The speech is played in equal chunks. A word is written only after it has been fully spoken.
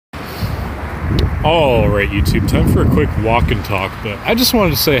Alright, YouTube, time for a quick walk and talk, but I just wanted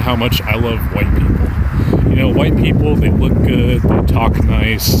to say how much I love white people. You know, white people, they look good, they talk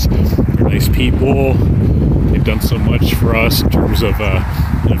nice, they're nice people, they've done so much for us in terms of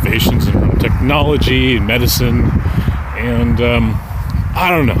innovations in technology and medicine, and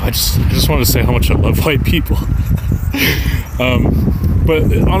I don't know, I just want to say how much I love white people.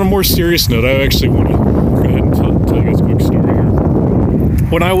 But on a more serious note, I actually want to go ahead and tell you guys a quick story here.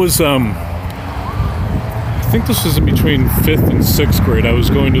 When I was, I think this was in between 5th and 6th grade, I was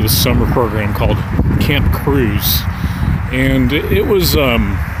going to the summer program called Camp Cruise, and it was a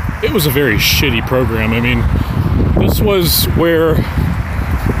very shitty program. I mean, this was where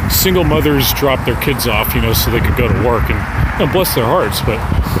single mothers dropped their kids off, you know, so they could go to work, and you know, bless their hearts, but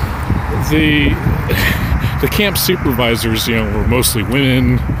the camp supervisors, you know, were mostly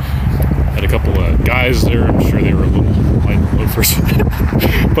women. Had a couple of guys there. I'm sure they were a little light loafers,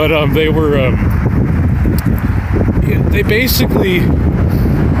 but they were. They basically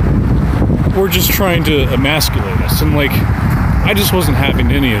were just trying to emasculate us, and like, I just wasn't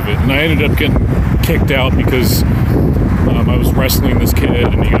having any of it, and I ended up getting kicked out because I was wrestling this kid,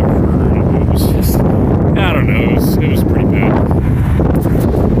 and he got hurt, and it was just, I don't know, it was pretty bad.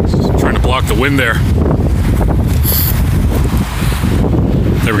 Just trying to block the wind there.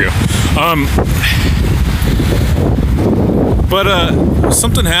 There we go. But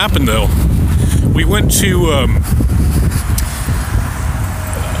something happened though. We went to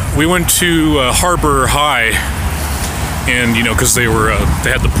Harbor High, and you know, because they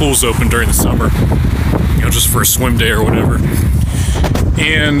had the pools open during the summer, you know, just for a swim day or whatever.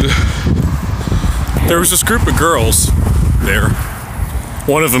 And there was this group of girls there.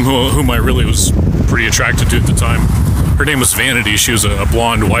 One of them whom I really was pretty attracted to at the time. Her name was Vanity. She was a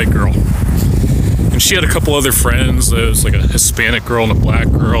blonde white girl, and she had a couple other friends. There was like a Hispanic girl and a black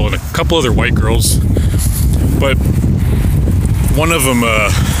girl and a couple other white girls. But one of them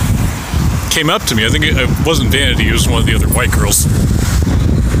came up to me. I think it wasn't Vanity, it was one of the other white girls.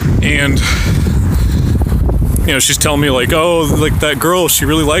 And you know, she's telling me like, oh, like that girl, she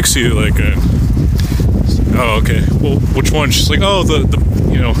really likes you. Like, oh, okay. Well, which one? She's like, oh, the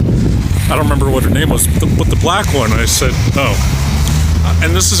you know, I don't remember what her name was, but the black one. I said, oh.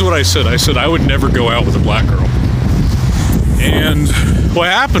 And this is what I said. I said I would never go out with a black girl. And what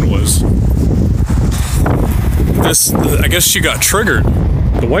happened was, I guess she got triggered.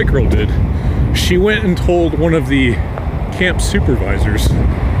 The white girl did. She went and told one of the camp supervisors,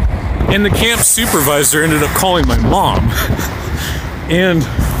 and the camp supervisor ended up calling my mom. And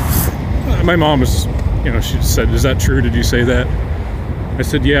my mom was, you know, she said, "Is that true? Did you say that?" I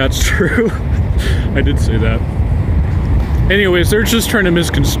said, "Yeah, it's true." I did say that. Anyways, they're just trying to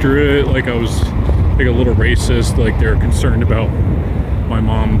misconstrue it, like I was like a little racist, like they're concerned about my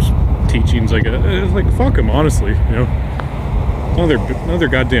mom's teachings. Like, it's like, fuck them, honestly, you know. None of their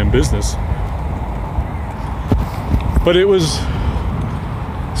goddamn business. But it was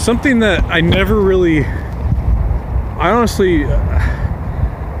something that I never really, I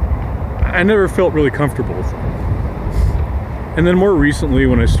never felt really comfortable with. And then more recently,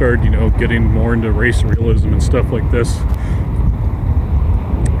 when I started, you know, getting more into race realism and stuff like this,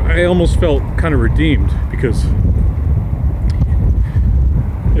 I almost felt kind of redeemed, because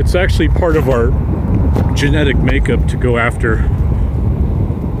it's actually part of our genetic makeup to go after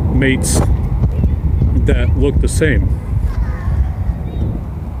mates that look the same.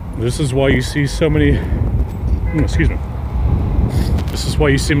 This is why you see so many, excuse me. This is why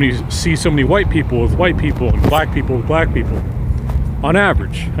you see so many white people with white people and black people with black people. On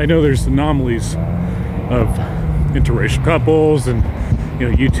average, I know there's anomalies of interracial couples and, you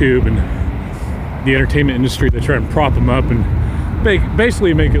know, YouTube and the entertainment industry that try and prop them up and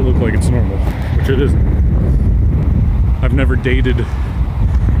basically make it look like it's normal, which it isn't. I've never dated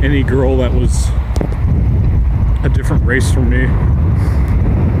any girl that was a different race from me.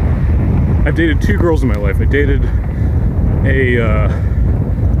 I've dated 2 girls in my life. I dated a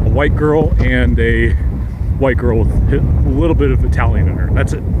white girl and a white girl with a little bit of Italian in her.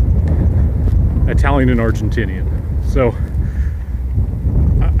 That's it. Italian and Argentinian. So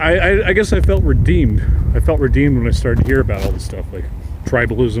I guess I felt redeemed. I felt redeemed when I started to hear about all this stuff, like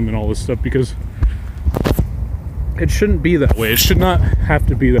tribalism and all this stuff, because it shouldn't be that way. It should not have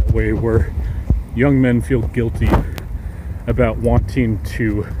to be that way, where young men feel guilty about wanting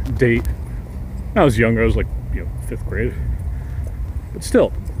to date. I was younger, I was like, you know, 5th grade. But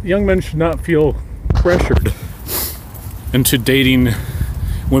still, young men should not feel pressured into dating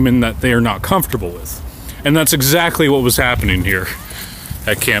women that they are not comfortable with. And that's exactly what was happening here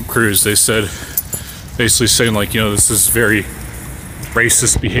at Camp Cruise. They said, basically saying like, you know, this is very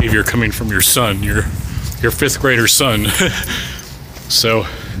racist behavior coming from your son, your 5th grader son. So,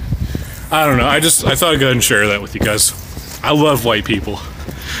 I don't know. I thought I'd go ahead and share that with you guys. I love white people.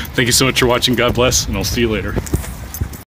 Thank you so much for watching. God bless, and I'll see you later.